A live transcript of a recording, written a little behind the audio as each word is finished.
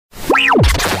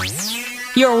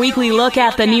Your weekly look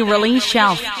at the new release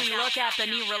shelf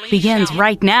begins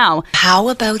right now. How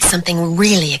about something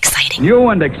really exciting? New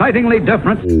and excitingly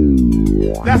different.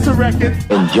 That's a record.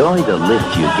 Enjoy the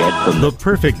lift you get from the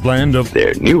perfect blend of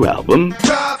their new album.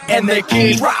 And they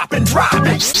keep dropping.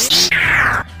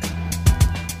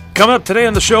 Coming up today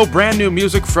on the show, brand new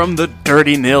music from the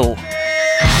Dirty Nil.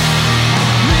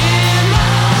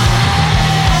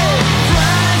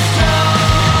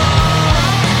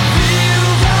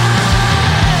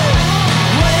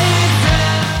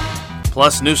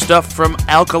 Plus new stuff from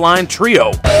Alkaline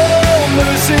Trio. Oh,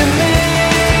 mercy me,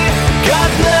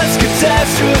 God bless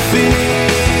catastrophe.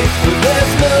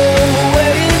 There's no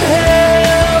way in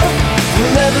hell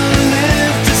we'll ever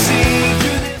live to see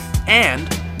through this. And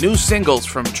new singles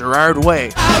from Gerard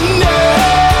Way. I'm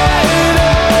not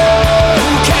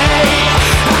okay.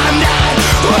 I'm not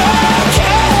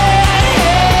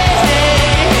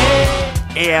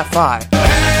okay. AFI.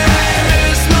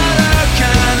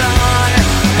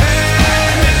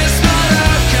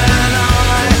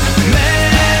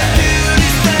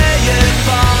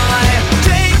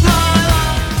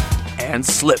 And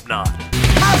Slipknot. I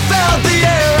felt the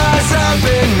air rise up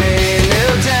in me,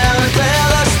 kneel down and clear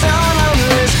the stone on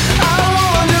this. I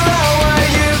wonder how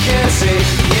you can see.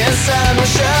 Yes, I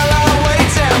shall I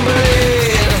wait and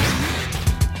bleed.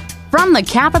 From the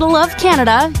capital of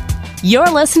Canada, you're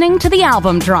listening to the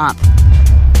Album Drop.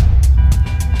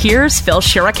 Here's Phil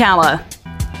Shirakawa.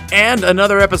 And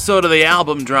another episode of the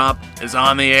Album Drop is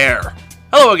on the air.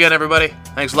 Hello again, everybody.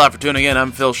 Thanks a lot for tuning in.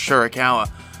 I'm Phil Shirakawa.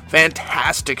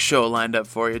 Fantastic show lined up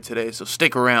for you today, so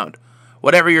stick around.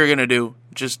 Whatever you're going to do,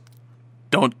 just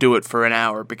don't do it for an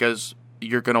hour, because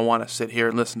you're going to want to sit here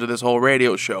and listen to this whole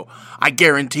radio show. I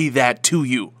guarantee that to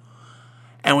you.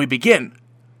 And we begin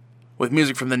with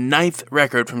music from the 9th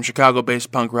record from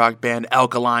Chicago-based punk rock band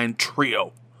Alkaline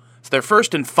Trio. It's their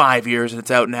first in 5 years, and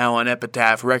it's out now on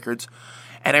Epitaph Records.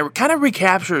 And it kind of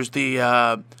recaptures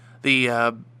the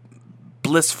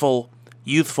blissful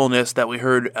youthfulness that we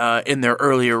heard in their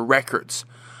earlier records.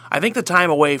 I think the time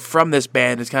away from this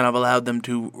band has kind of allowed them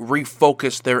to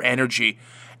refocus their energy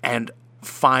and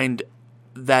find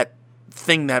that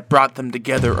thing that brought them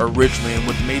together originally and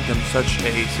what made them such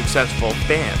a successful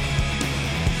band.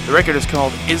 The record is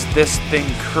called Is This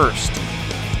Thing Cursed?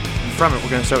 And from it, we're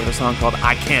going to start with a song called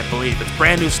I Can't Believe. It's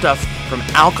brand new stuff from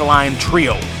Alkaline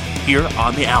Trio here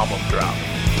on the Album Drop.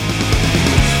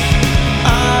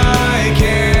 I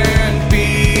can't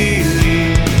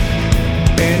believe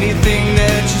anything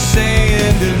that you're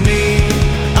saying to me.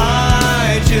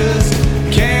 I just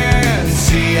can't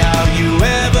see how you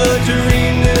ever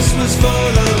dreamed this was for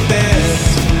the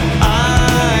best.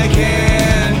 I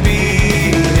can't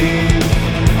believe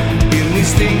in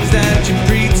these things that you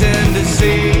pretend to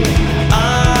see.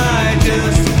 I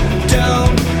just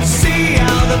don't see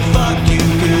how the fuck you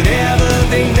could ever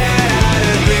think that I'd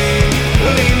agree.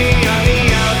 Leave me on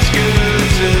the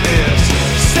outskirts of this,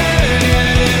 standing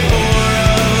in it for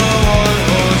a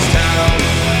one-horse town.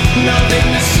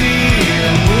 Nothing to see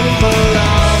and move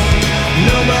along.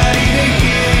 Nobody to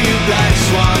hear your black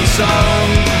swan song.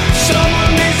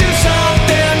 Someone needs to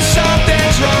something,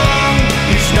 something's wrong.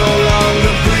 He's no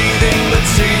longer breathing but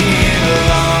singing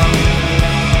along.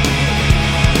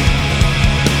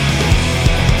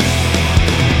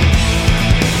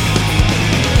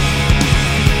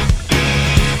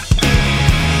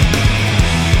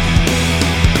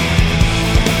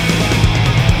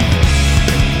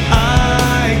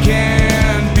 I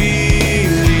can't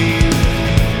believe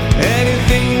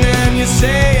anything that you're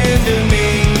saying to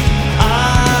me.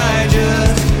 I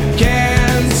just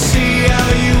can't see how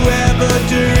you ever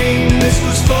dreamed this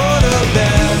was for the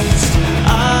best.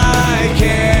 I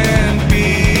can't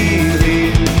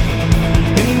believe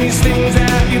in these things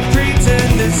that you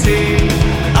pretend to see.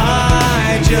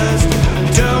 I just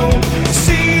don't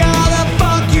see how the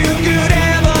fuck you could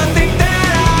ever think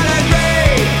that I'd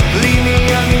agree. Leave me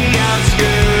on the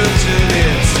outskirts of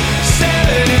this,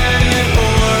 seven-headed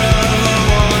whore of a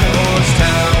one-horse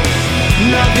town.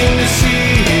 Nothing to see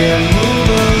and move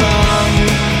along.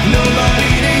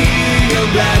 Nobody to hear your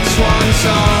black swan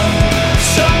song.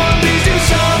 Someone please do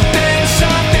something,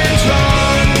 something's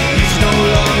wrong. He's no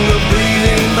longer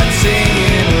breathing but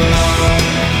singing along.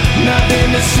 Nothing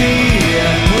to see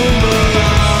and move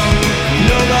along.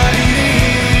 Nobody to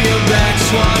hear your black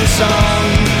swan song.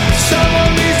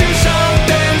 Someone please do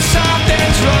something,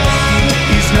 something's wrong.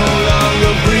 He's no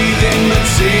longer breathing but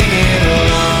singing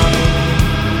along.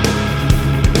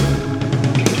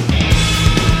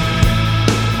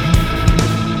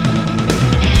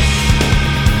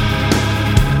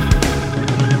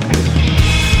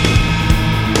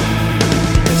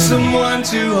 Someone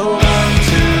to hold on to.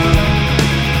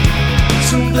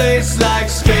 someplace like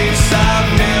space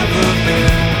I've never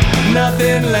been.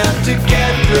 Nothing left to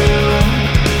get through.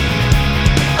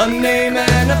 A name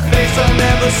and a face I'll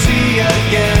never see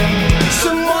again.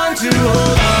 Someone to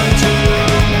hold on to.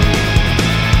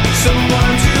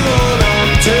 Someone to hold on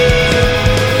to.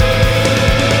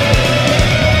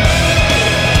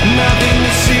 Nothing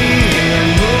to see and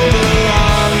move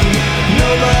along.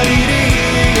 Nobody to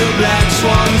hear your black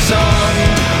swan song.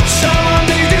 Someone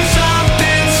please do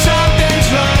something, something's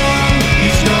wrong.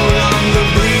 He's no longer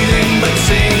breathing but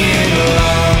singing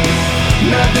along.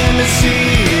 Nothing to see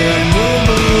and move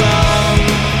along.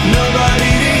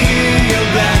 Nobody to hear your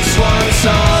black swan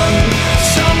song.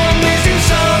 Someone please do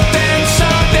something,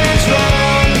 something's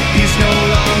wrong. He's no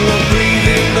longer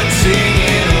breathing but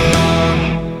singing along.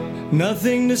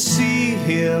 Nothing to see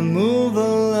here, move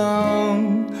along.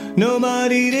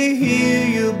 Nobody to hear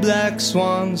your black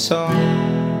swan song.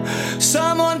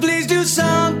 Someone please do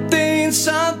something,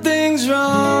 something's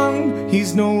wrong.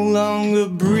 He's no longer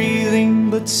breathing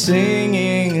but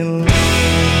singing along.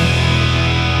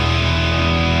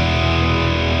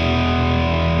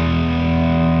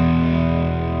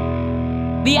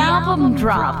 The album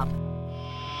drop.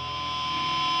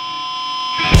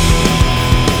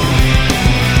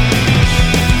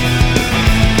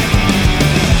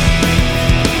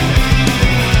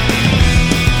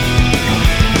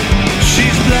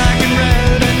 She's black and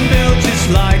red and built just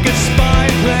like a spy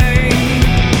plane,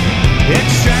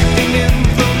 extracting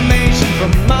information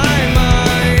from my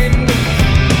mind.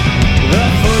 The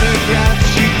photographs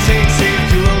she takes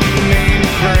into a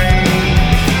mainframe.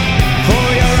 For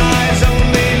your eyes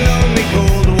only, lonely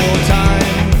Cold War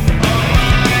time.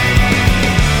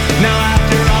 Now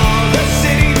after all, the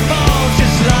city falls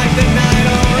just like the night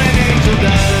or an angel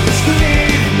does.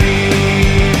 Leave me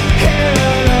here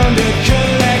alone to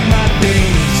collect my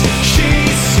things. She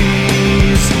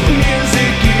sees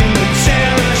music in the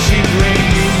terror she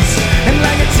brings, and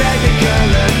like a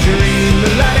technicolor dream,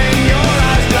 the light in your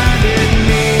eyes blinded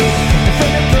me. And from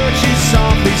your perch you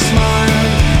softly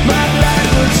smiled, my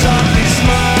blackbird softly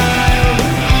smiled.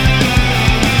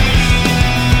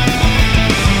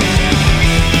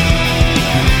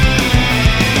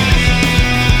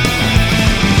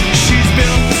 She's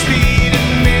built for speed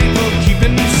and made for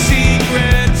keeping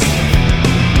secrets,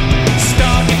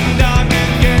 stalking dark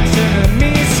against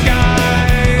enemy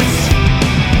skies.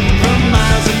 From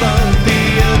miles above the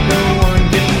earth, no one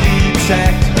can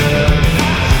detect her.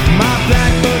 My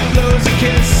blackbird blows a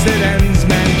kiss that ends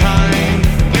mankind.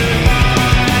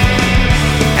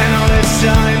 And all this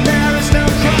time there is no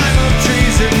crime or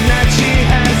treason that she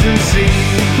hasn't seen.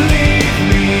 Leave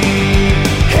me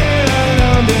here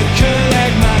alone to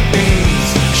collect my things.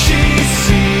 She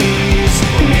sees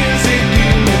music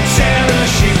in the terror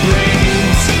she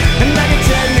brings, and like a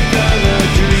technicolor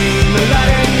dream, the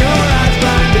light in your eyes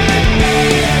blinded me.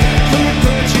 From your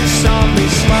perch you softly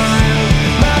smiled,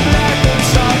 my blackbird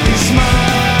softly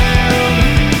smiled.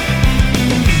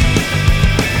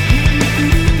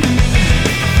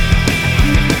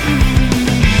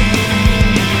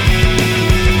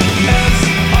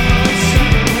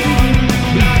 SR-71,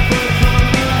 blackbird from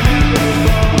the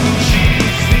heaven.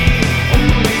 She's the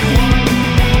only one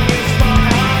who spy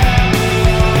I ever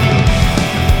loved.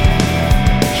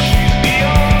 She's the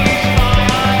only spy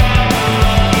I ever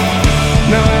loved.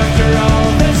 Now after all,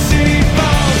 the city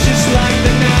falls just like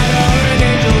the night or an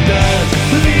angel does.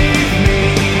 Leave me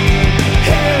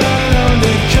here alone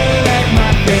to collect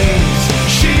my things.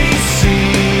 She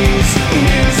sees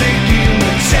music in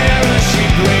the terror she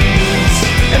brings,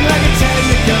 and like a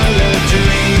technicolor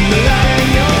dream, the light in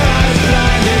your eyes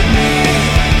blinded me.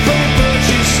 From your perch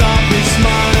you softly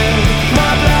smiled,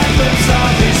 my blackbird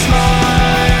softly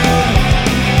smiled.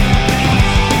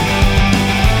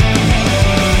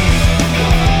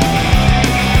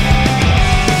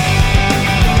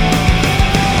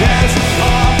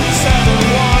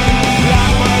 SR-71,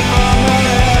 blackbird from the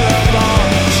Hellebore.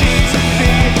 She's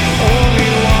the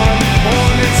only one,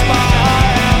 only spy I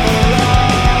ever loved.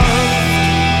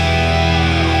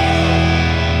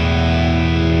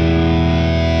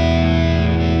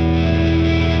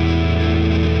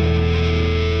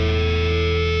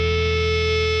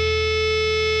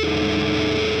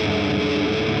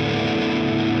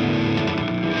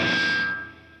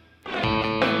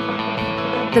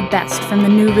 The best from the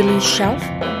new release shelf,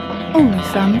 only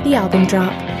from the album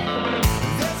drop.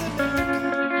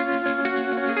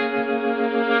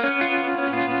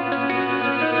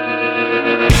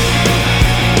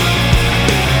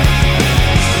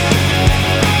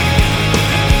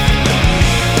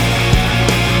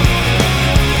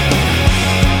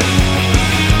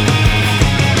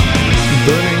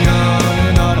 Burning on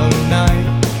an autumn night,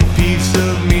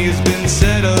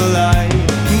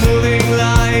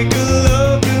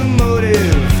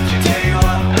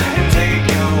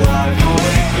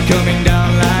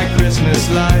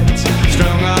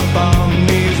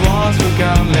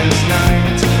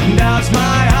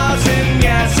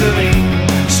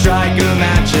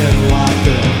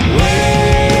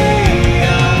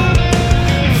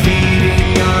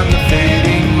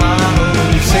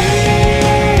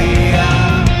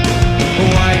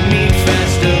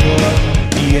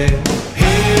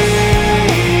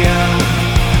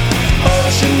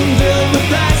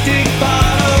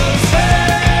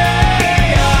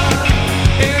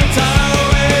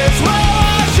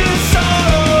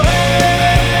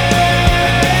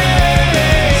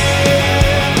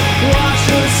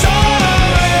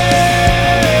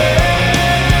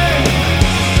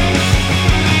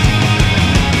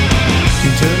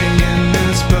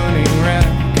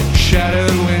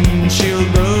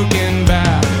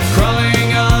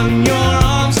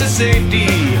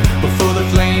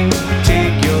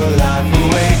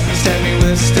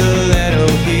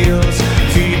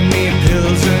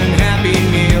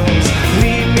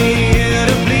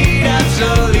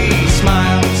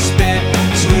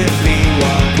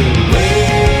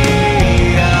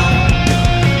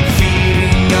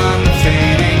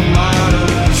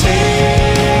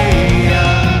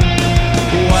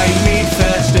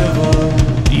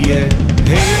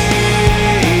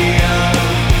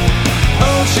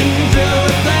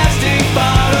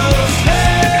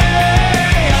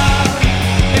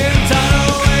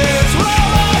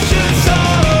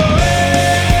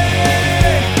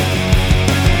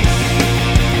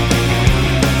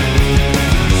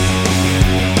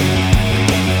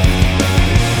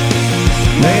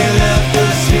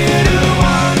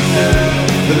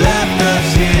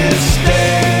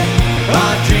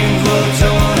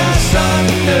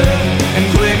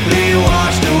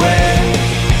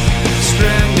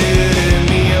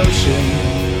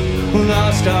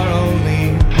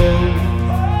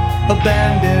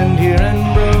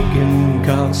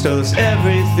 cost us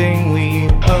everything we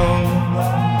own.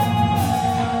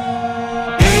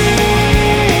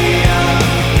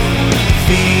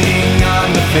 Feeding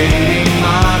on the fading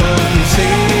modern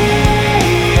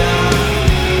sea,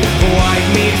 white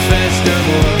meat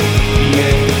festival,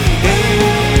 yeah.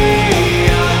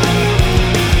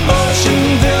 Ocean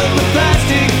filled with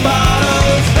plastic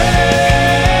bottles,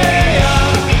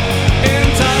 in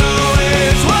tidal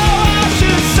waves will wash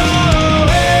us all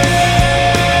away,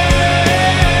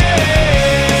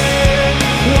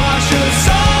 wash us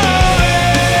all away,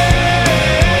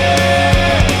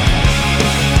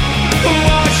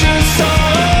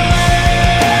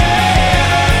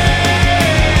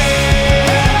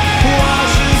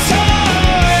 wash us all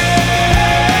away,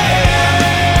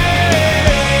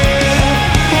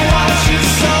 wash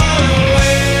us all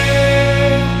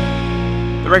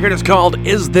The record is called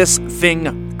Is This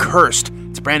Thing Cursed?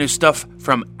 It's brand new stuff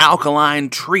from Alkaline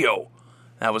Trio.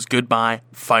 That was Goodbye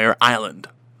Fire Island.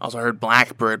 Also heard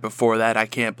Blackbird before that. I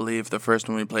can't believe the first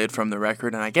one we played from the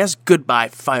record. And I guess Goodbye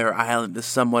Fire Island is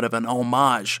somewhat of an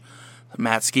homage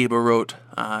Matt Skiba wrote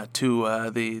to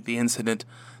the incident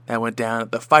that went down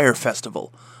at the Fire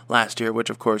Festival last year, which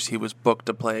of course he was booked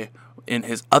to play in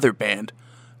his other band,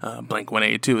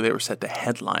 Blink-182. They were set to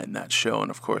headline that show, and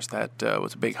of course that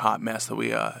was a big hot mess that we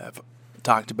have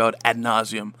talked about ad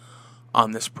nauseum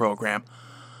on this program.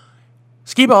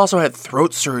 Skiba also had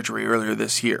throat surgery earlier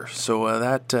this year, so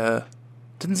that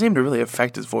didn't seem to really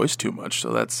affect his voice too much,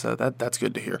 so that's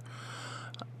good to hear.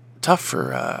 Tough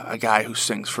for a guy who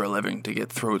sings for a living to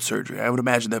get throat surgery. I would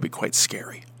imagine that'd be quite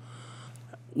scary.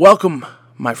 Welcome,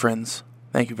 my friends.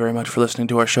 Thank you very much for listening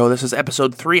to our show. This is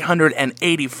episode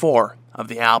 384 of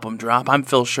The Album Drop. I'm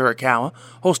Phil Shirakawa,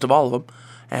 host of all of them,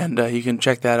 and you can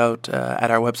check that out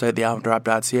at our website,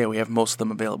 thealbumdrop.ca. We have most of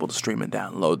them available to stream and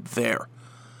download there.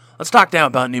 Let's talk now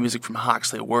about new music from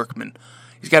Hawksley Workman.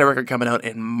 He's got a record coming out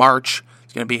in March.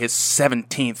 It's going to be his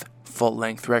 17th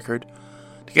full-length record.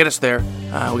 To get us there,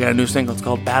 we got a new single. It's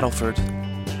called Battleford.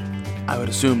 I would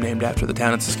assume named after the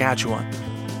town in Saskatchewan.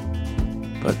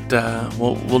 But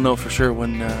we'll know for sure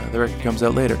when the record comes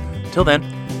out later. Till then,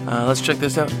 let's check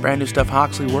this out. Brand new stuff,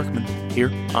 Hawksley Workman,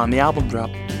 here on The Album Drop.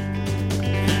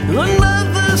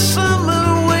 Another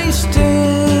summer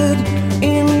wasted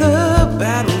in the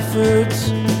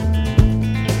Battlefords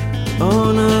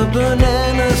on a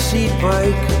banana seat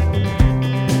bike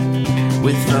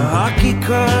with a hockey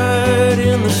card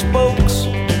in the spokes.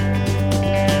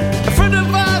 A friend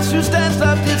of ours who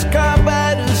stopped his car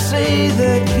by to say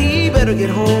that he better get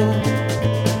home.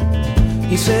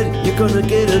 He said, "You're gonna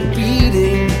get a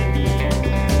beating.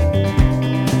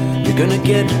 You're gonna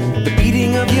get the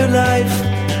beating of your life."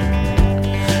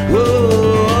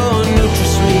 Oh,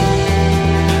 NutraSweet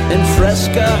and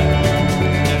Fresca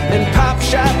and Pop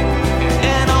Shop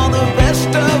and all the best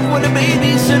of what a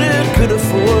babysitter could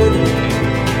afford,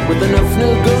 with enough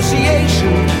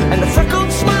negotiation and a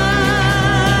freckled smile.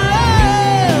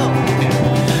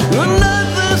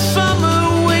 Another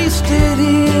summer wasted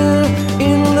here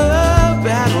in the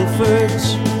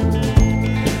Battlefords.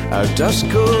 Our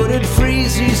dust-coated,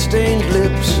 freezy-stained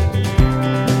lips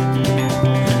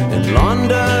and lawn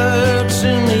darts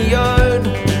in the yard.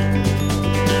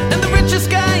 And the richest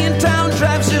guy in town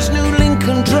drives his new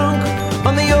Lincoln drunk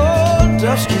on the old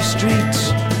dusty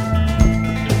streets,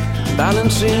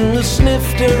 balancing a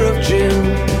snifter of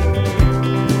gin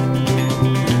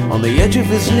on the edge of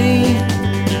his knee.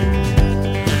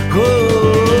 Oh,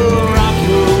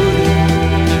 Rockwood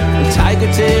and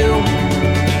Tiger Tail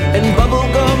and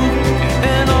Bubblegum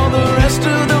and all the rest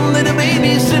of them that a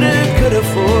babysitter could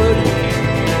afford,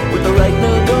 with the right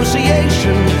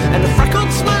negotiation and a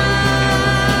freckled smile.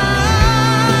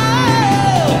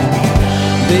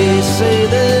 They say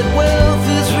that wealth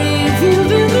is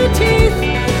revealed in the teeth.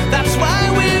 That's why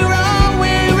we're all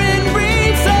wearing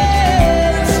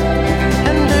braces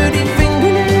and dirty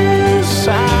fingernails.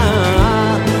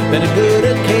 That a good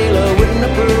Kayla wouldn't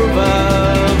approve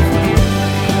of.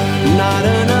 Not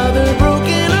another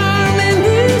broken arm in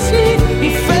his heat. He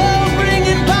fell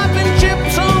bringing popping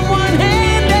chips on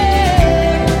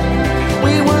one-handed.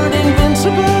 We weren't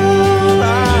invincible.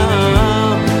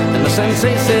 And the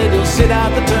sensei said you'll sit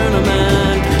out the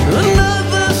tournament.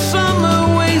 Another summer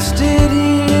wasted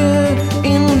here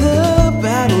in the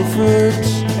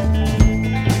Battlefords.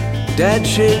 Dad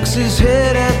shakes his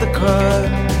head at the car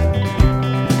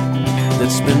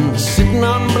that's been sitting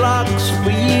on blocks for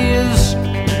years.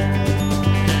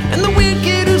 And the weird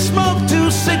kid who smoked 2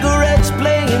 cigarettes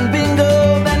playing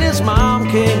bingo, then his mom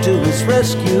came to his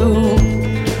rescue.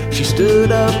 She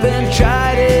stood up and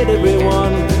chided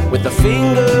everyone with a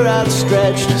finger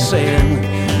outstretched, saying,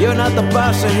 "You're not the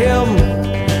boss of him,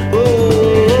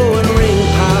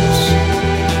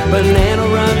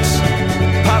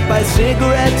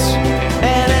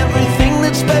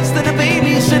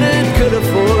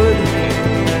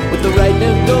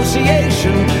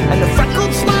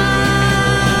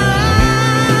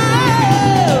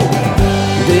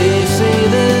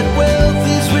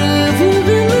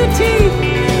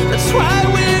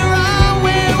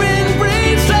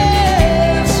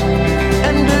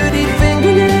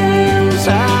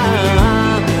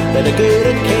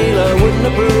 Kayla wouldn't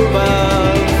approve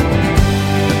of.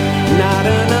 Not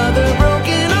another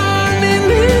broken arm in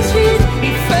this heat.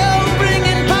 He fell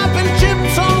bringing pop and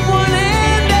chips on one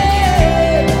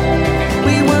hand.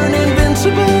 We weren't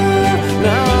invincible,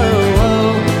 no.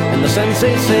 And the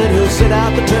sensei said he'll sit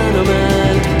out the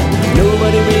tournament.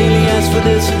 Nobody really asked for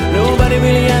this. Nobody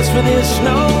really asked for this.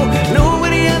 No.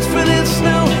 Nobody asked for this.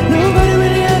 No. Nobody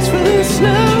really asked for this.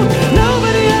 No.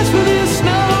 Nobody asked for this.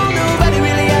 No. Nobody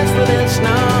really asked for this.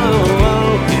 No.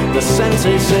 The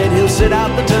sensei said he'll sit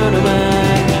out the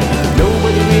tournament.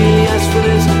 Nobody really asked for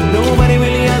this. Nobody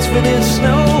really asked for this.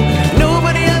 No.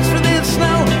 Nobody asked for this.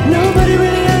 No. Nobody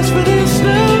really asked for this.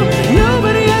 No.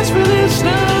 Nobody asked for this.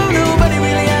 No. Nobody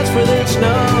really asked for this.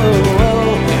 No.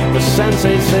 The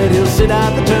sensei said he'll sit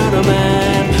out the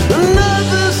tournament.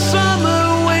 Another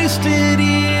summer wasted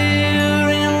here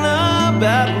in the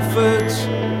Battlefords.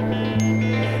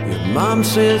 Your mom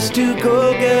says to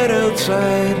go get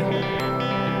outside.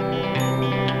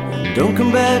 Don't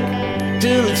come back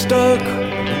till it's dark.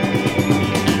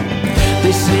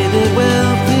 They say that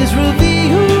wealth is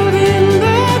revealed in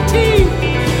the teeth.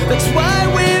 That's why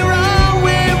we're all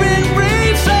wearing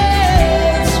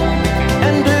braces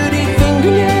and dirty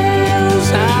fingernails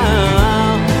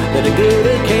that a good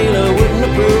Kayla wouldn't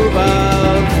approve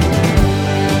of.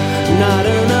 Not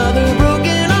another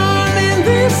broken arm in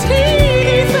this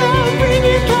heat. I'm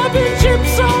bringing pop and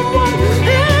chips on one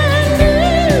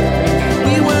hand.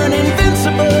 We weren't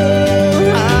invincible,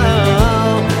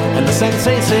 and the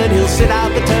sensei said he'll sit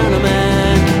out the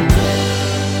tournament.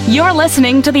 You're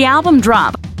listening to the album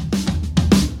drop.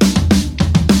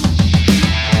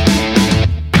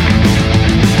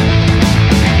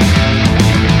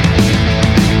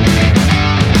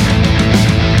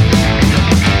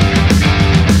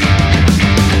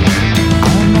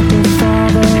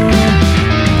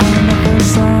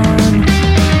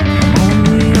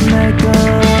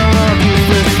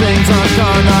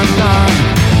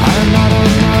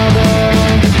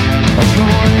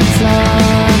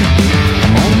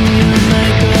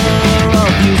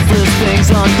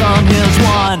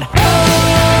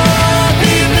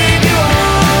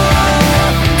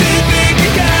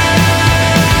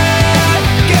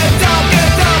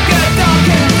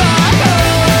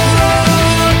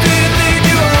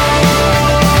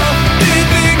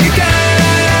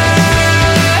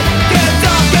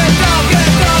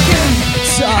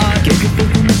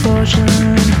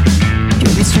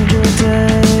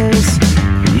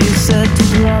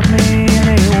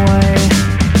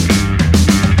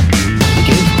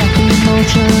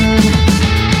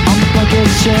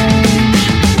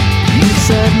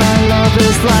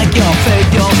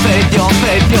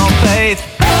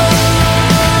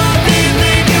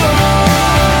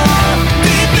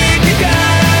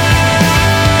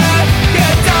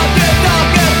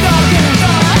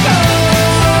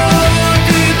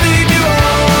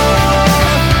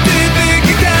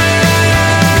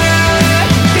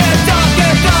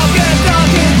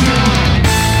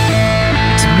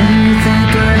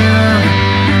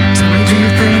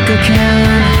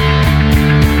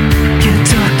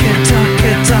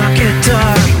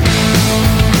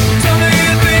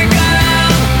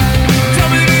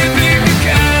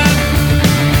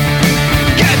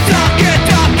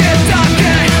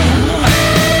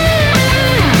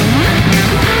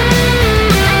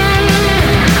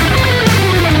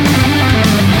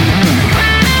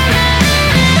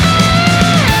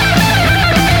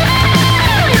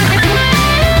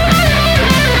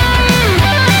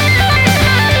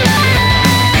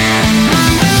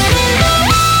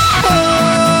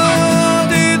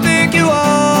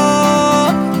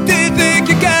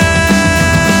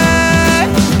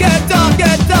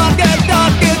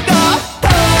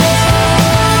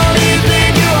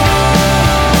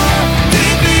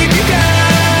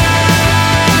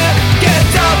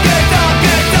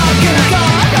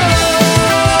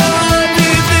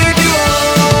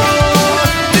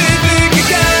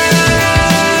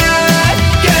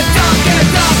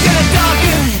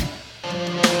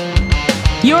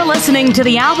 You're listening to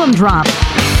the album drop.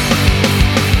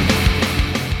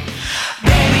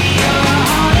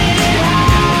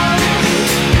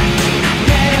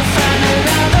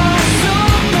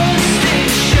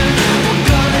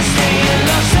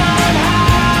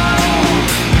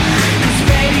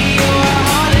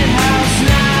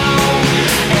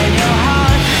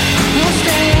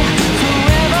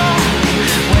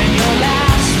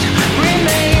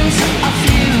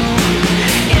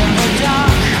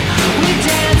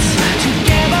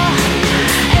 Together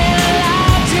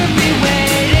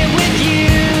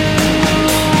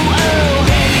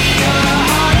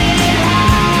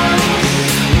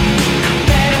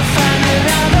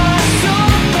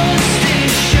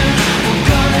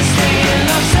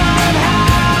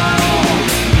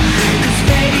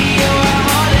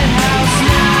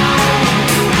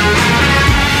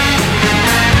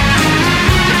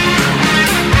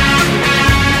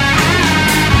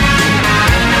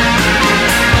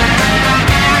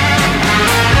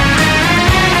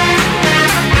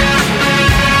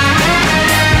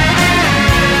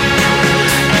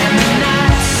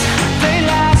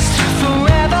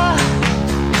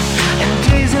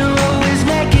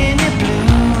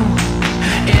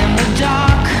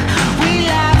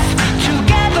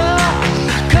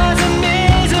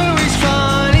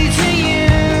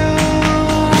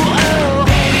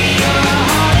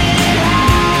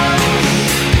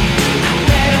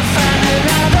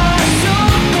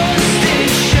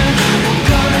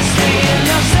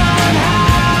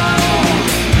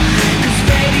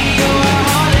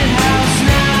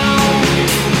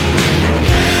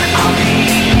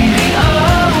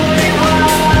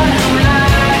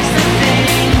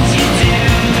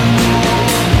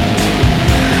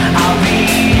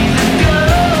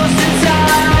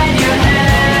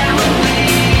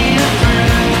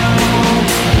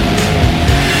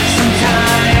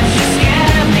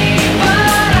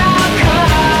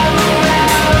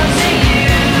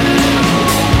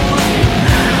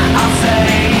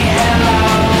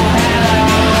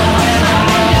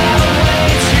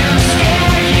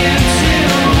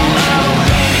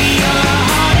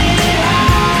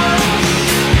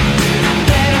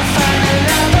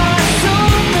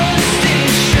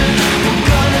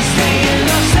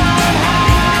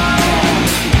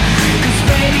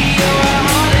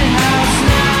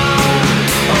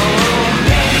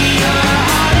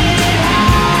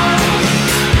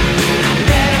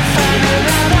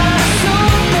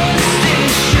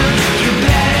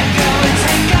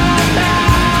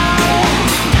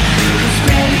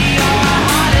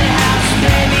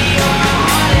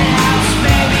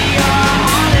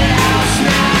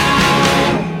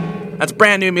That's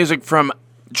brand new music from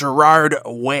Gerard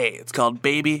Way. It's called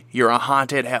Baby, You're a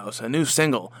Haunted House, a new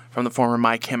single from the former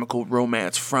My Chemical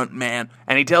Romance frontman.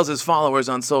 And he tells his followers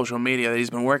on social media that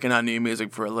he's been working on new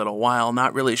music for a little while,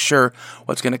 not really sure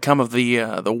what's going to come of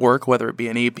the work, whether it be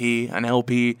an EP, an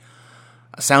LP,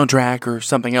 a soundtrack, or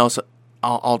something else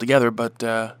altogether,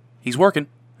 but he's working,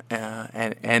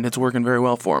 and it's working very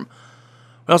well for him.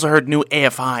 We also heard new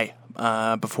AFI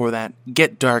before that.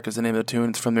 Get Dark is the name of the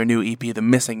tune. It's from their new EP, The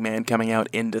Missing Man, coming out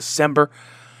in December.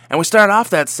 And we start off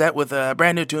that set with a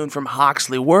brand new tune from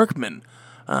Hawksley Workman.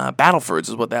 Battlefords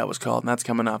is what that was called, and that's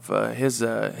coming off his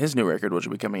new record, which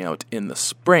will be coming out in the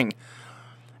spring.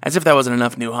 As if that wasn't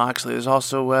enough new Hawksley, there's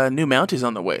also new Mounties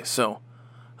on the way. So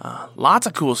lots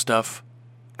of cool stuff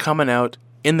coming out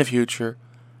in the future.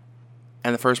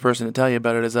 And the first person to tell you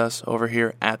about it is us over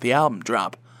here at the Album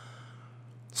Drop.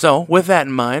 So, with that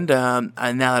in mind, and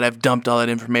now that I've dumped all that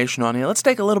information on you, let's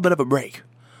take a little bit of a break.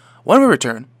 When we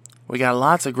return, we got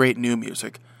lots of great new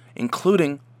music,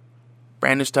 including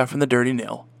brand new stuff from The Dirty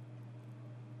Nil,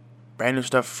 brand new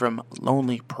stuff from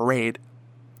Lonely Parade,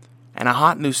 and a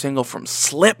hot new single from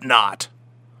Slipknot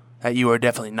that you are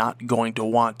definitely not going to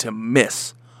want to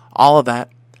miss. All of that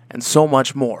and so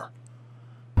much more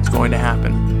is going to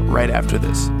happen right after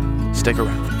this. Stick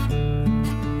around.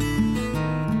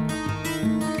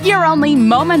 You're only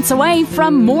moments away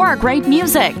from more great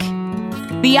music.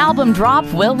 The Album Drop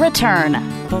will return.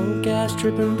 Punk ass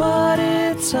tripping, but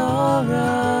it's alright.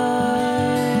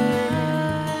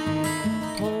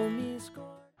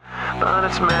 But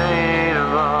it's made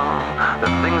of all the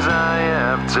things I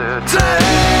have to take.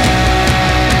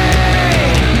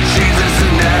 Jesus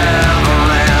never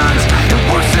lands. It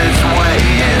works its way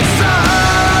inside.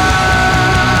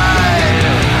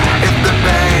 If the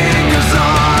pain goes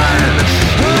on.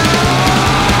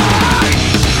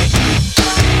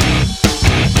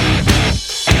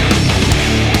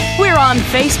 We're on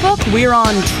Facebook, we're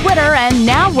on Twitter, and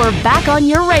now we're back on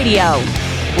your radio.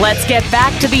 Let's get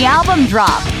back to the Album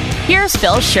Drop. Here's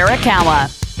Phil Shirakawa.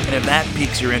 And if that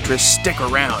piques your interest, stick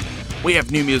around. We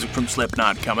have new music from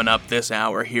Slipknot coming up this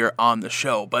hour here on the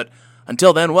show. But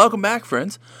until then, welcome back,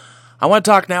 friends. I want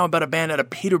to talk now about a band out of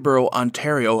Peterborough,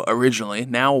 Ontario originally,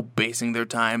 now basing their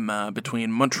time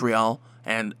between Montreal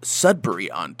and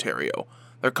Sudbury, Ontario.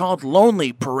 They're called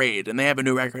Lonely Parade, and they have a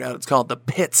new record out. It's called The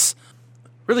Pits.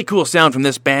 Really cool sound from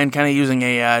this band, kind of using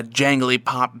a jangly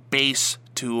pop bass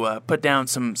to put down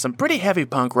some pretty heavy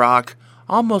punk rock,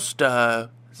 almost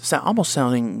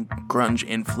sounding grunge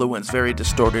influence, very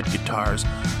distorted guitars,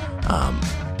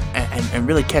 and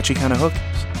really catchy kind of hooks.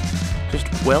 Just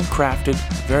well crafted,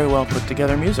 very well put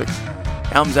together music.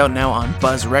 Album's out now on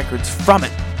Buzz Records. From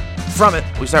it,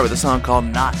 we start with a song called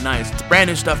Not Nice. It's brand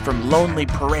new stuff from Lonely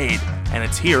Parade, and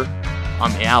it's here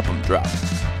on the Album Drop.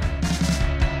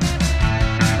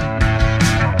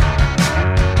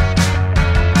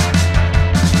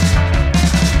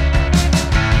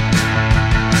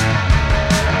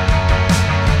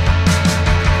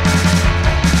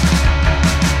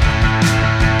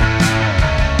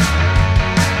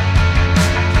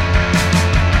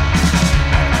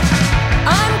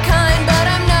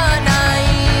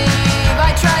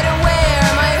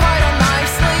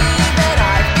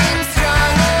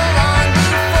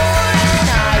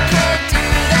 Before and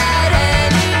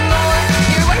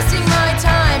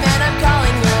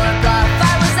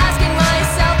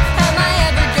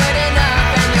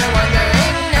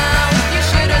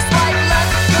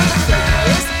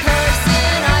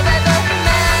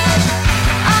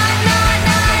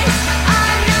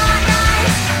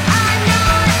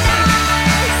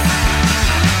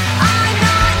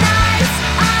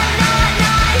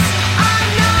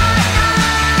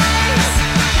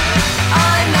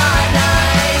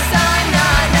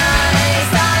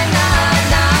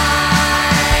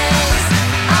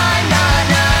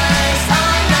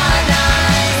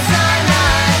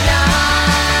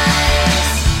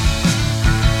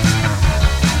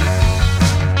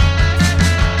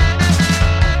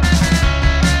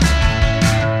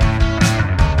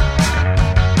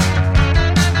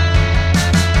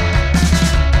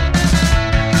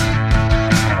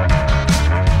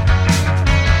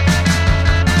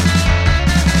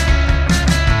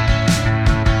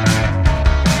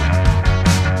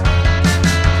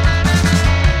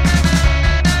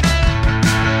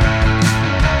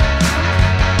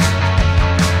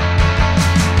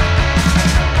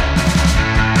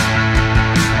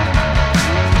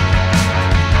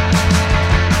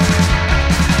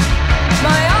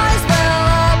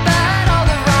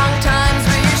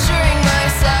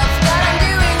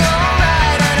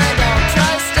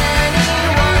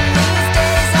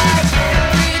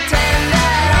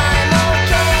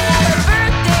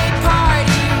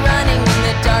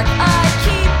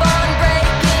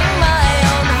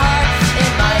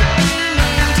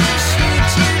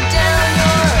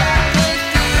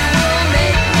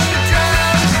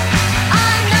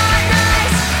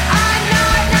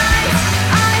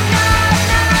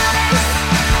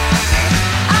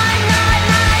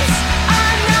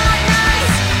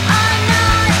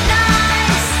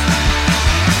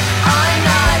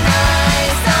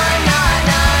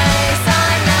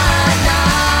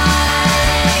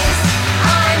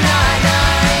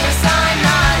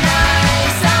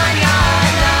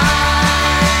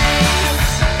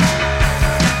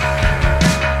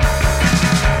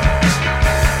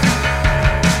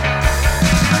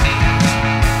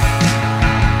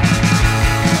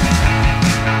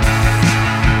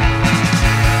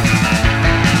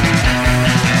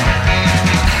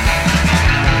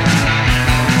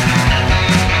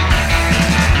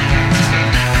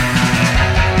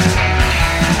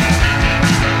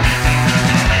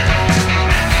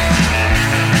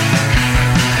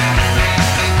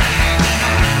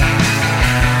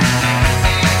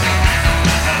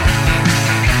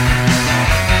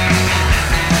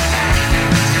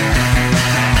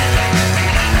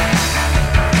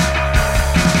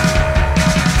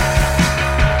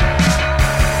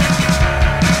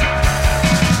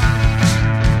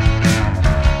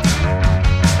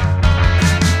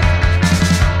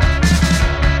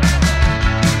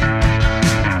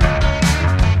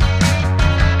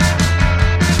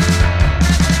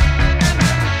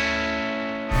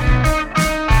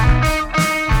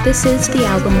This is the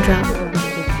Album Drop.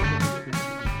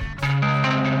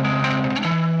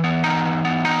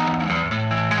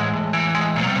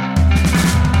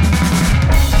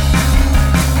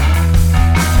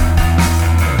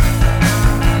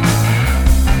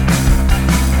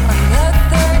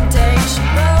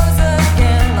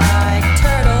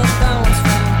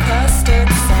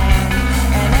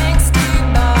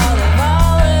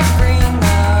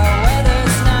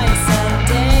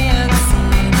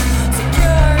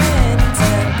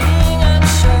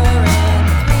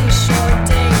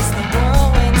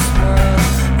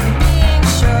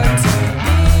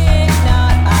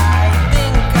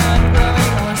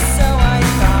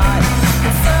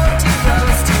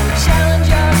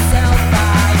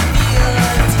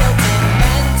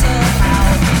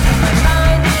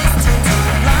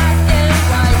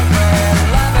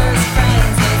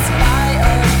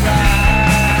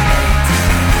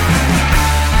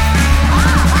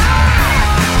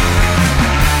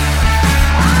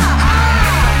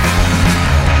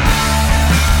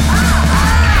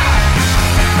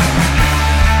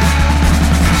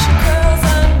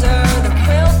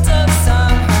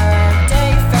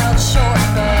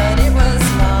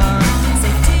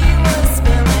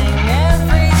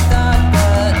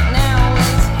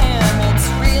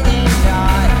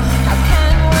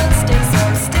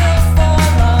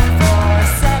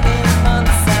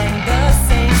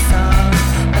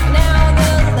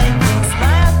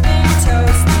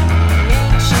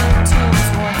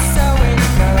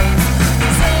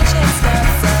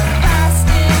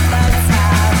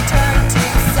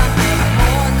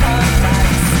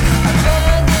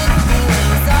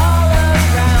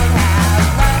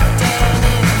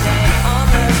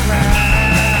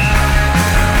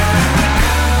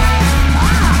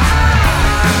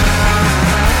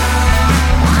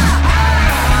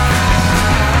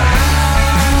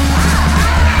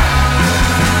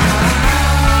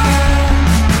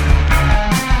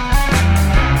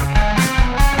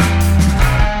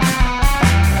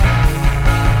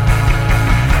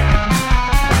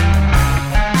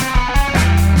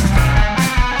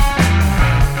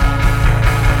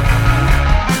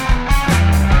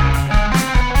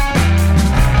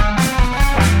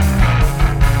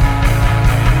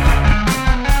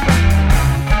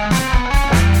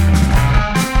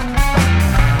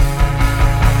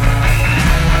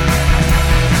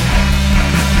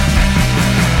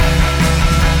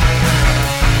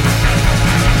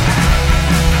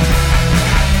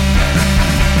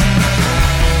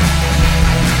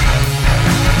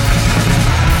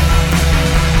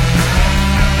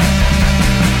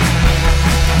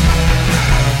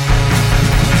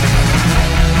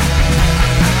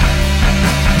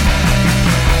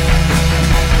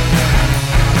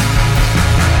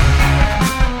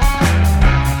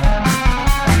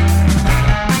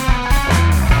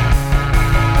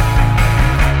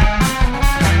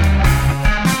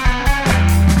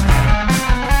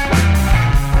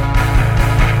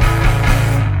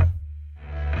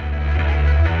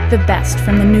 The best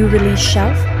from the new release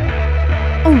shelf,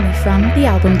 only from the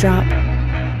Album Drop.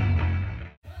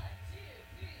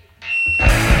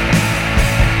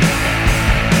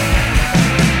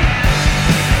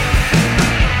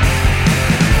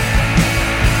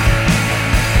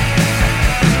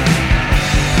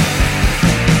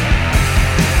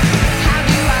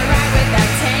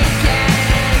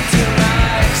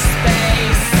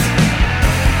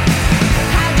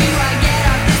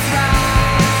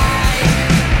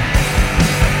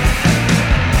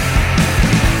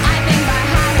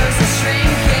 Straight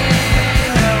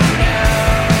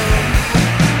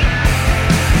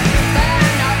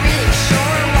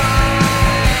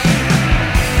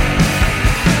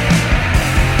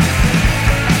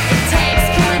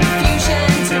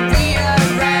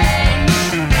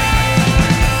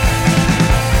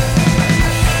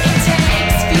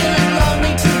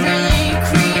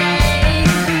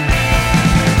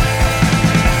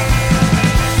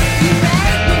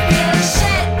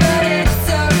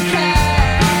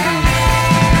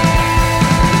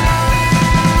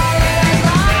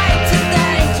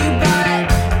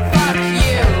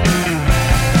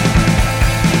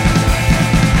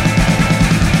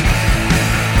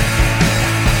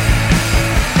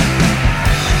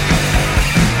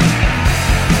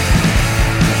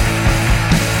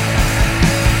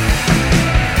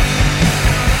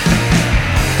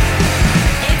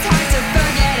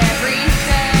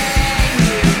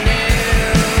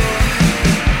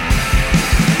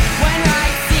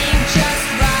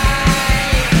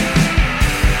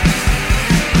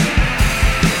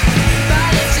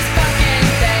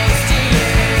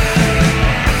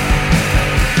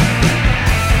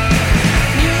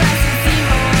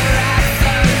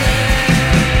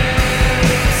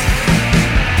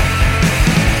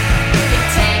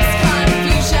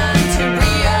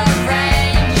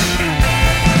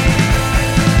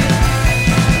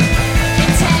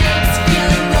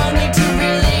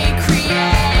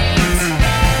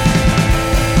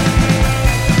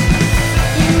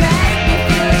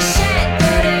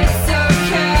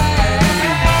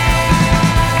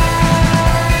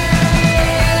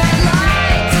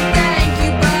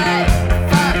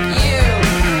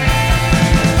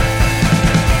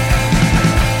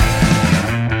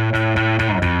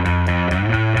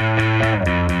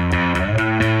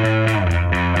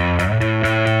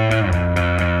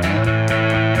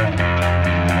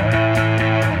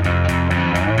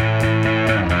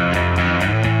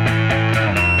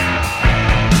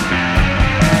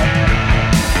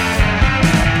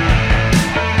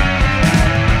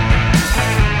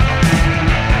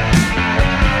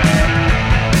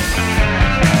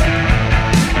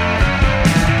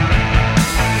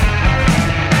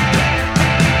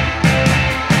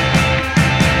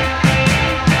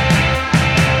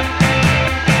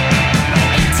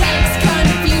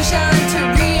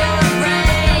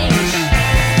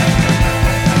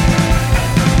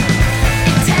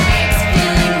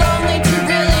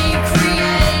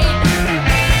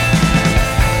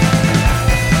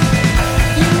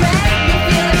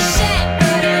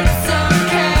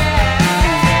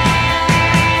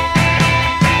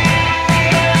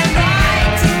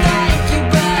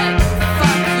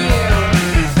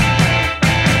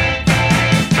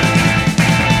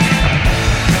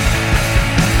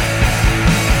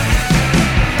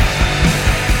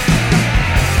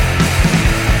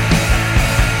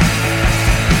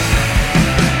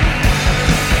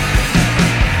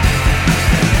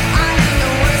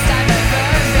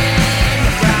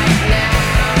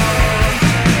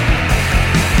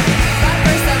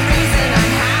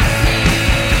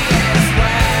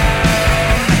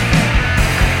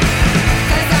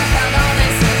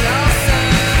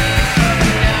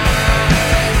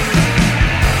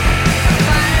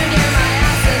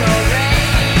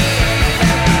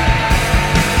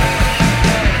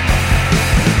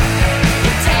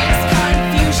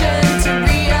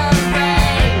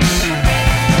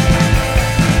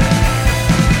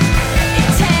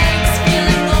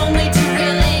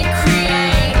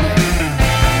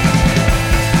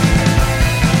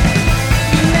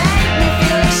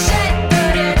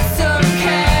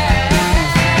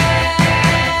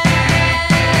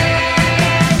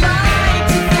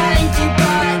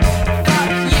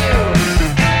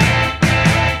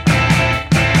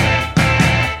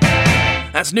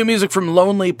That's new music from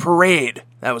Lonely Parade.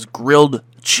 That was Grilled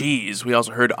Cheese. We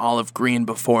also heard Olive Green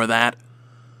before that.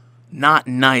 Not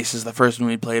Nice is the first one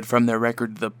we played from their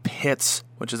record The Pits,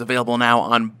 which is available now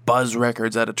on Buzz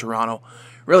Records out of Toronto.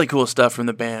 Really cool stuff from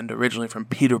the band, originally from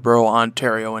Peterborough,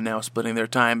 Ontario, and now splitting their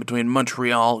time between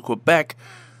Montreal, Quebec,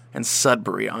 and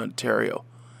Sudbury, Ontario.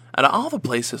 Out of all the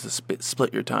places to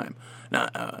split your time.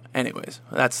 Anyways,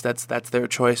 that's their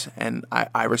choice, and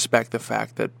I respect the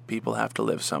fact that people have to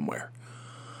live somewhere.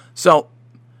 So,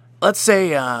 let's say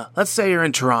you're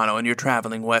in Toronto and you're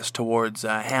traveling west towards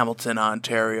Hamilton,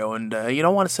 Ontario, and you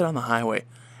don't want to sit on the highway,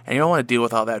 and you don't want to deal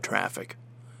with all that traffic.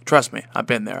 Trust me, I've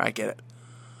been there, I get it.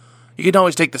 You can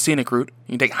always take the scenic route.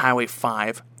 You can take Highway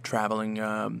 5,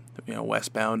 traveling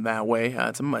westbound that way.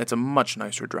 It's a much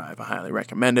nicer drive. I highly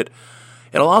recommend it.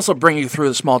 It'll also bring you through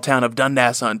the small town of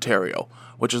Dundas, Ontario,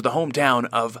 which is the hometown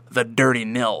of The Dirty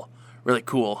Nil. Really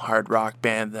cool hard rock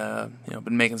band.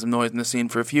 Been making some noise in the scene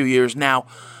for a few years now.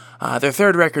 Their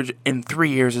third record in 3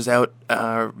 years is out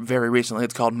very recently.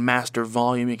 It's called Master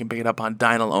Volume. You can pick it up on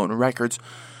Dynalone Records.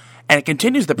 And it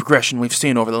continues the progression we've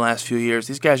seen over the last few years.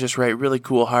 These guys just write really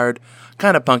cool, hard,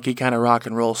 kind of punky, kind of rock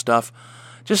and roll stuff.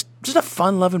 Just a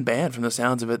fun-loving band from the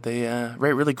sounds of it. They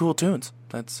write really cool tunes.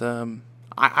 That's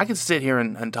I could sit here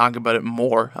and talk about it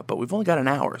more, but we've only got an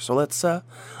hour. So let's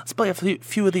play a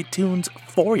few of the tunes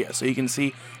for you so you can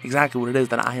see exactly what it is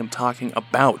that I am talking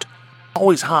about.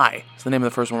 Always High is the name of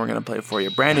the first one we're going to play for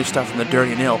you. Brand new stuff from The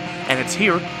Dirty Nil, and it's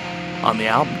here on the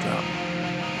album drop.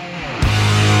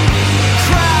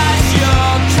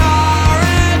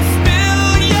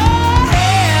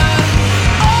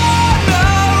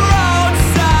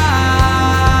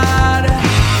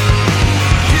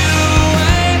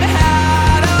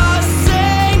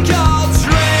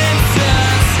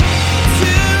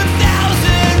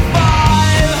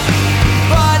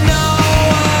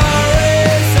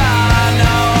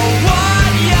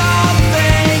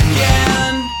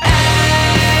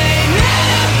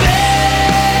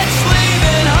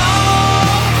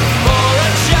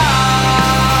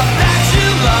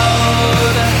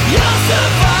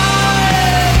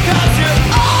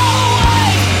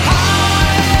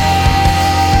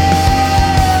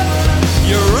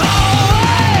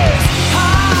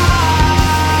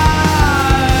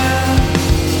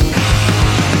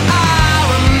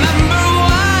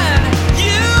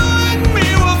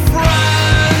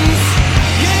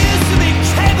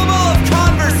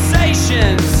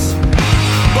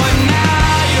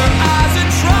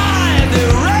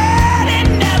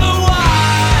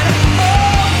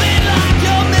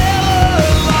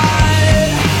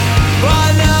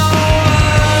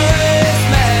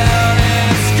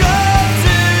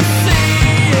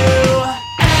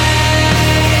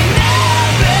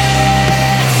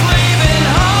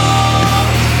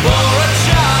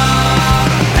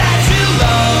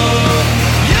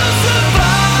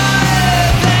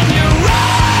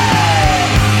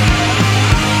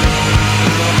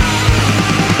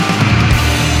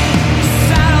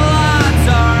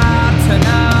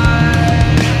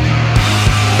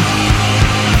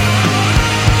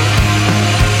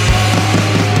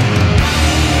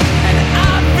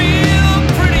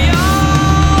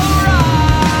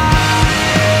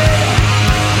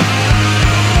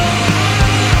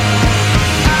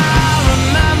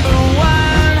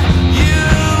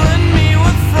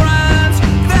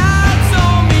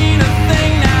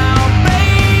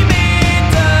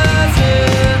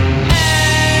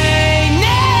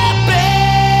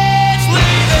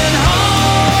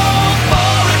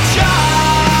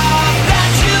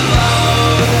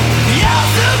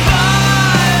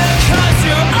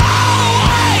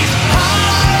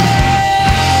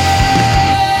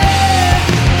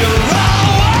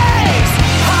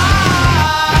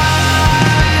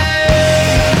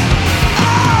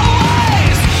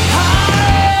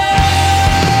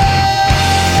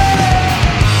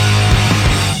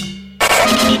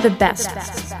 The best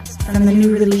from the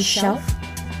new release shelf,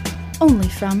 only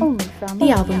from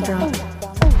the album drop.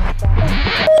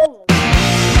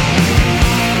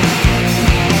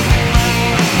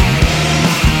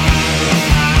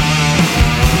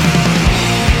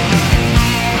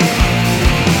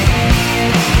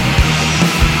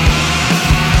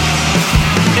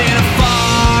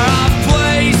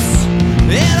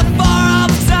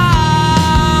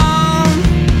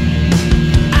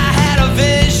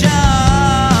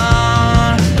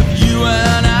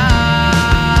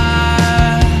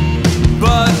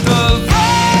 But the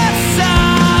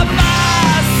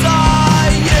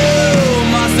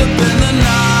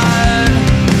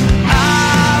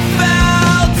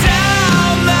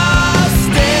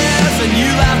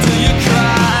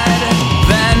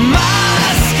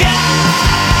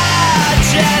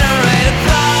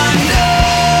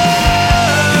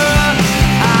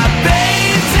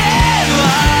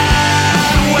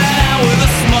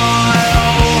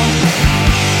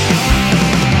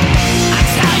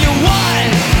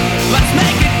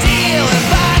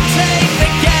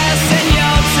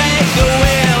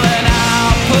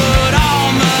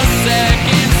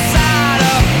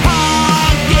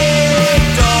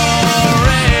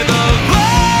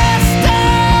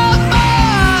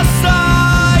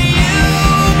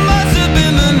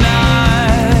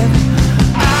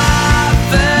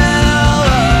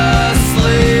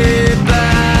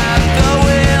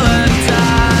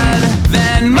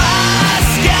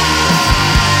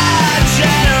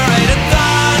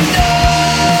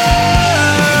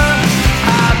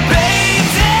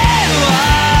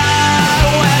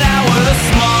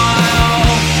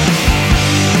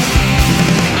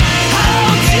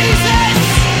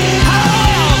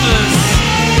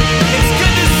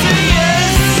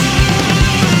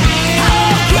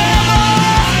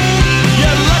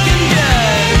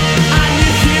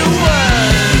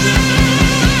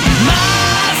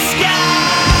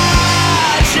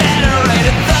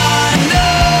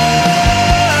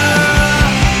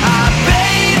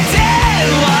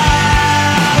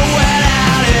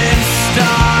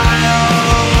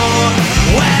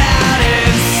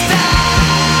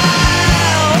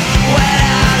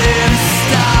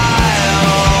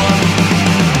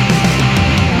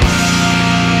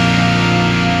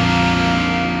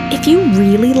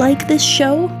really like this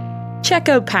show? Check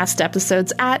out past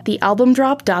episodes at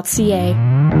thealbumdrop.ca.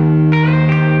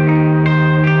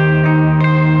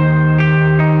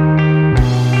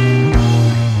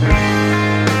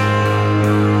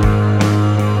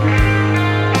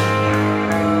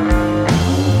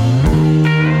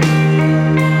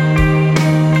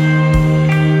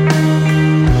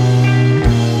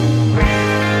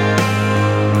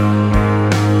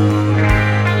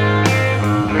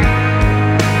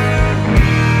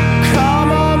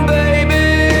 Come on,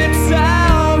 baby,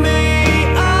 tell me,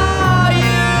 are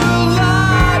you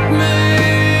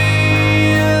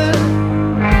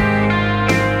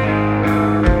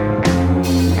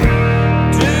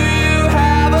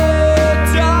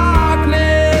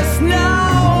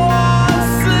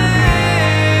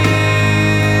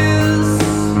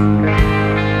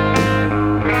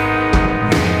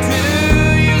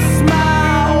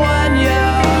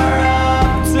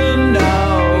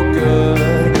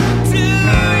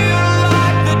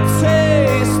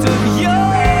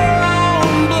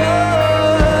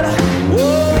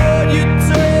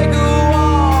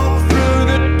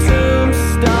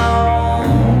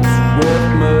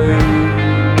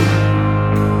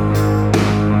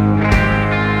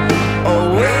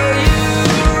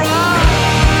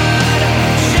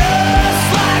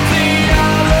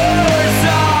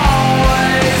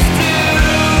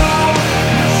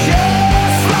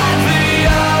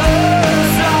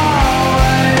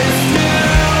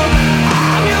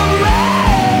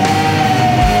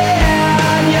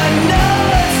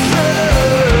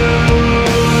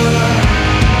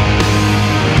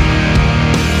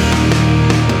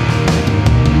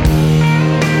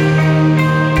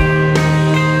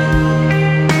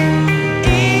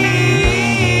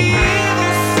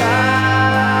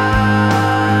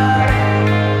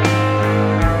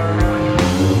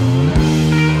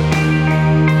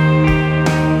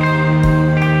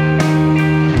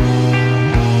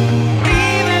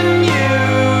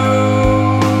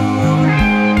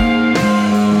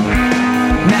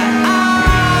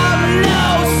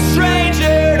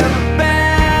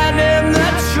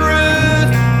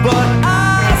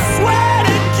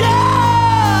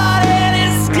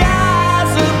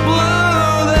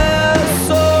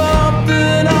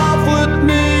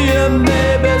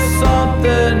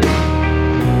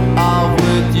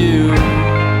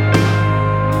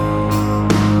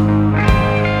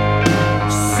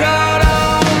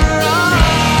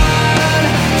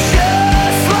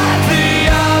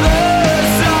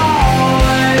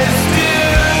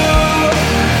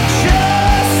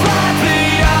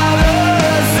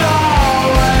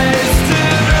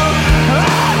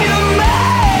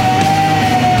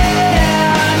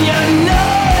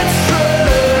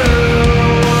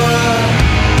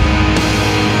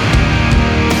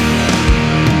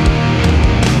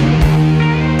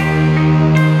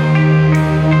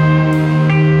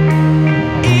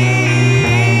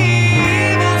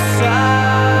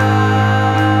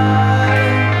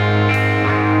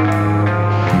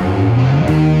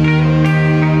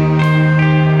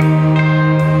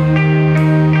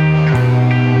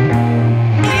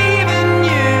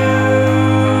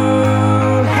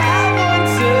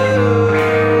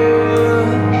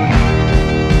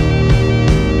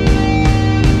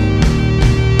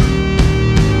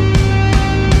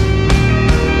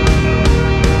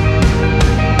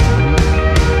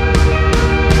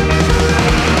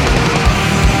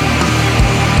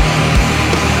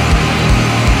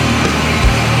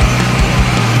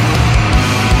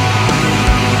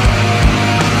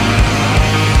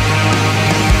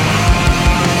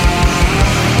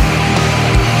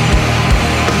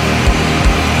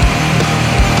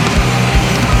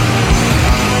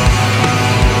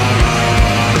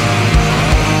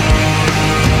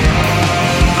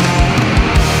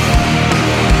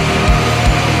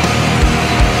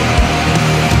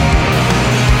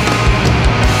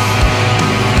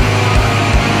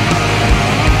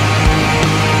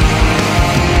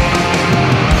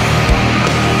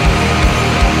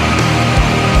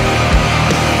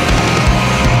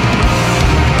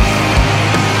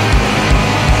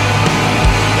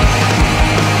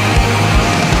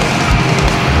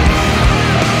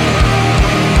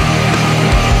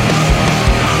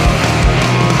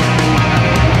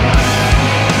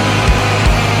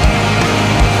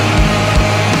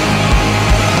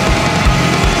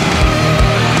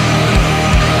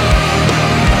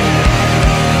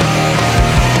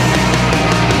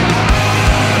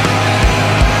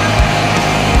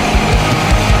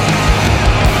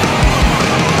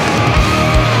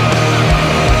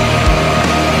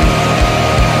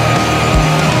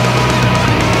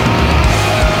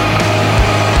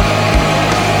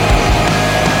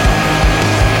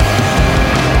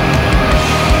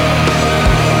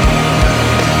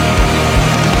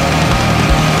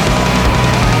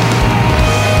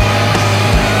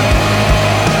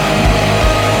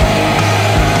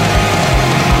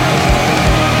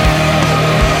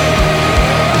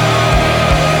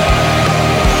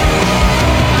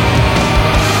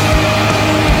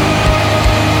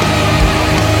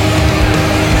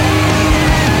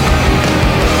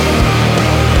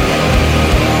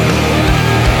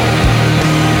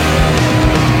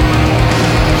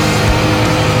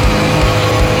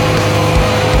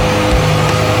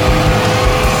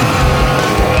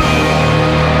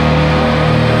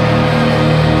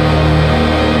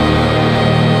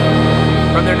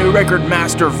new record,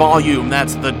 Master Volume.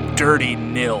 That's the Dirty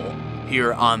Nil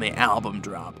here on the album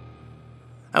drop.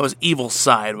 That was Evil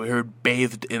Side. We heard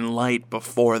Bathed in Light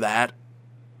before that.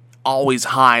 Always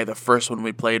High, the first one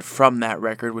we played from that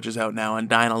record, which is out now on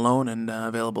Dine Alone and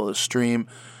available to stream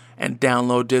and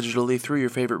download digitally through your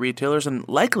favorite retailers and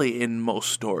likely in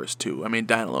most stores too. I mean,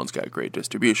 Dine Alone's got great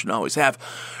distribution, always have.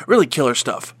 Really killer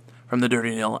stuff from the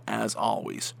Dirty Nil as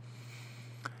always.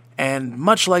 And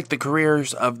much like the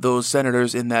careers of those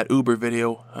senators in that Uber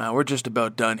video, we're just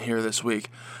about done here this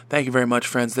week. Thank you very much,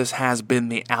 friends. This has been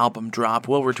the album drop.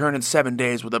 We'll return in 7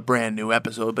 days with a brand new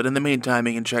episode, but in the meantime,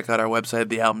 you can check out our website,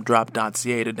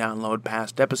 thealbumdrop.ca, to download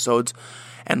past episodes,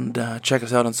 and check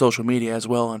us out on social media as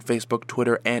well, on Facebook,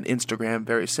 Twitter, and Instagram,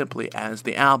 very simply as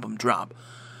The Album Drop.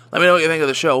 Let me know what you think of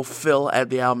the show.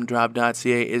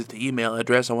 Phil@thealbumdrop.ca is the email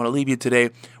address. I want to leave you today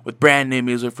with brand new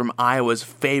music from Iowa's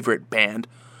favorite band.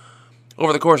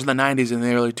 Over the course of the 90s and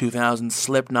the early 2000s,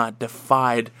 Slipknot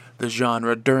defied the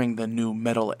genre during the nu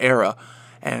metal era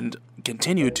and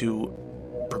continued to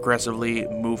progressively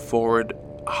move forward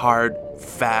hard,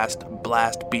 fast,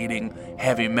 blast-beating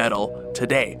heavy metal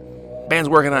today. Band's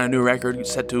working on a new record,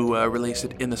 set to release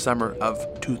it in the summer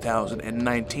of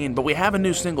 2019, but we have a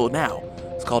new single now.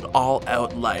 It's called All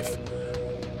Out Life,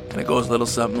 and it goes a little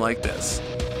something like this.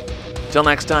 Till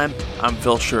next time, I'm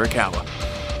Phil Shirakawa.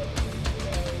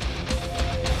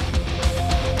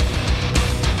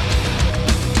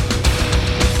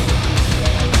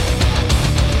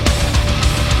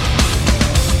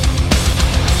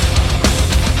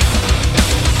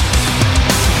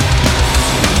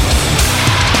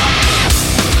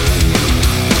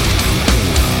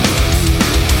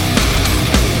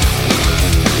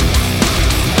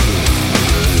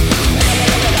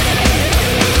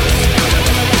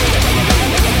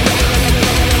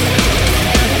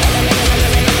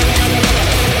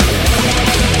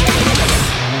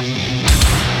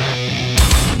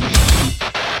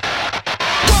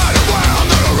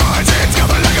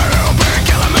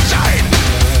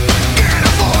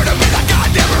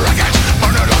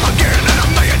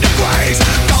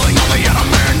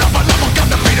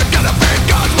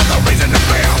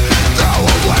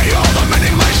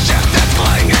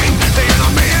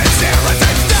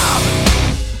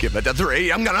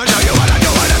 I'm gonna show you what I do,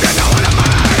 and if you know what I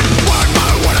mean. One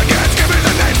more, one against, give me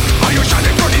the name. All your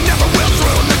shining fruit, you never will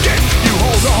ruin the game. You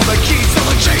hold all the keys, so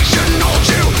the chain shouldn't hold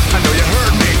you. I know you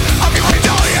heard me, I'll be right to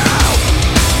tell you.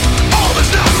 All that's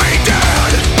not me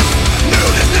dead, new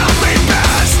that's not me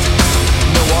best.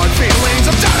 No hard feelings,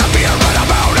 I'm tired of being right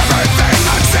about everything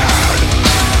I've said.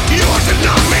 Yours does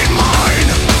not mean mine,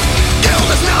 kill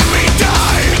does not mean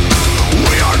die.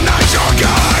 We are not your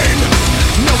kind,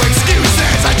 no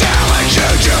excuses, I challenge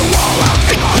you all out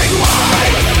in my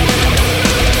life.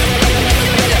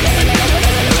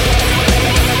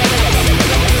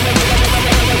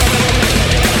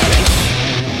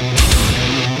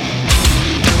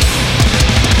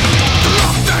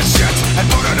 Drop that shit and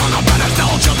put it on a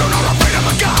pedestal. Children are afraid of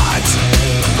the gods.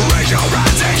 Raise your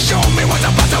hands and show me what's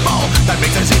impossible. That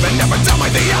makes us even never tell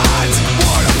me the odds.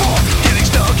 What a bore, getting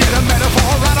stuck in a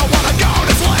metaphor. I don't wanna go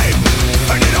to sleep.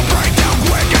 I need a breakdown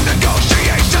quick and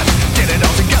negotiation. Get it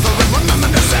all together and remember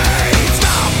to say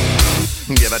stop.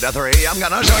 Give it a 3, I'm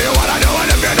gonna show you what I do,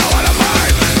 and if you know what I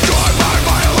mean. Drive by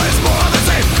violence, more of the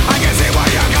same. I can see where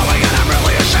you're going and I'm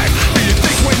really ashamed. Do you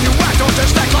think when you act, don't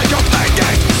just act like you're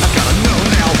thinking? I gotta know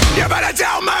now, you better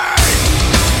tell me.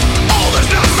 All does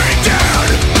not mean dead,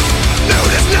 new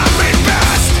does not mean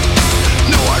best.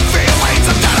 No hard feelings,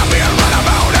 I'm tired of being right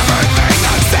about everything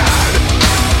I've said.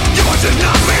 Yours does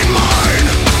not mean mine,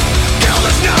 kill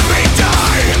does not mean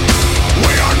die.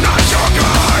 We are not your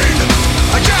kind,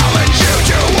 I challenge you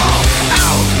to all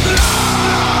out life.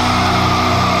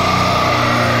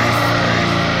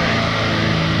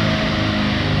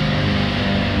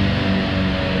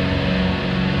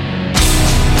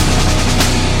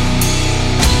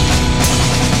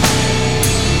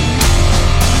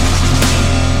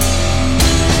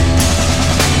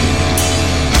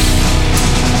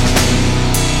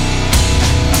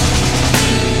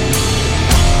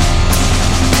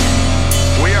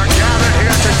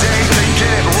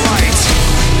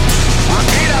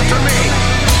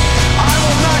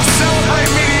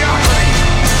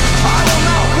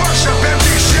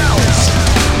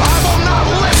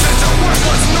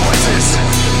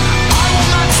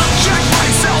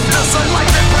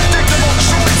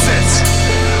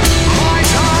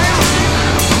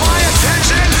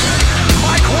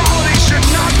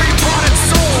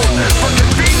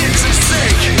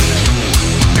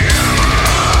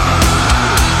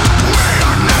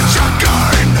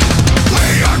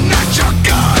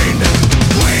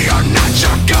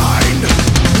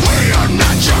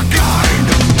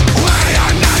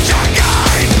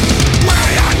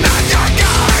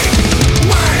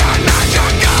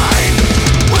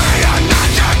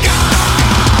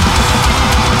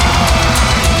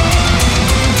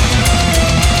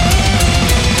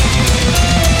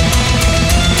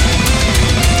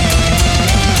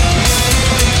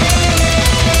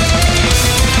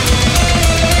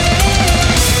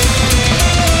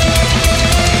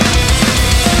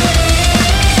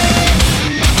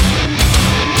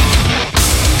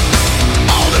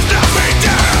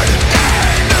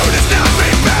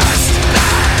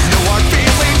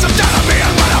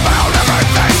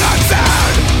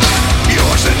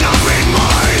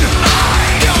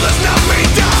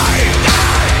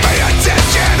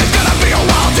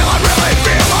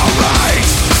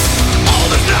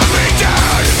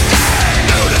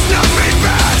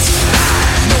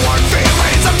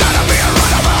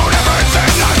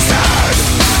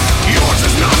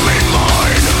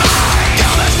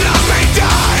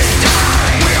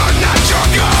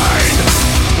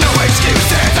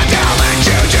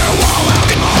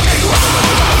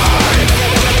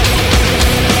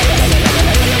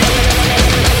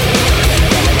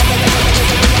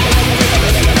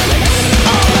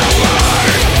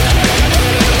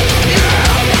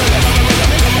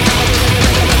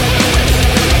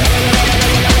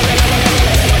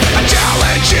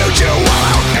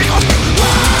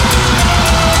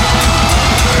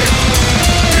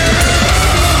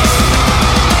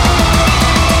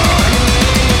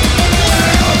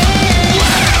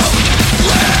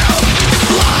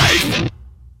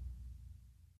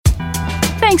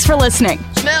 Thanks for listening.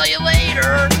 Smell you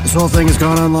later. This whole thing has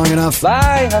gone on long enough.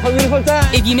 Bye. Have a beautiful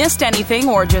time. If you missed anything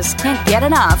or just can't get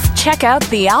enough, check out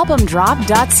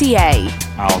thealbumdrop.ca.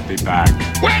 I'll be back.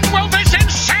 When will this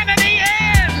insanity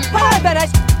end? Can I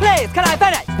finish? Please, can I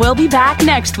finish? We'll be back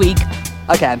next week.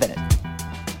 Okay, I'm finished.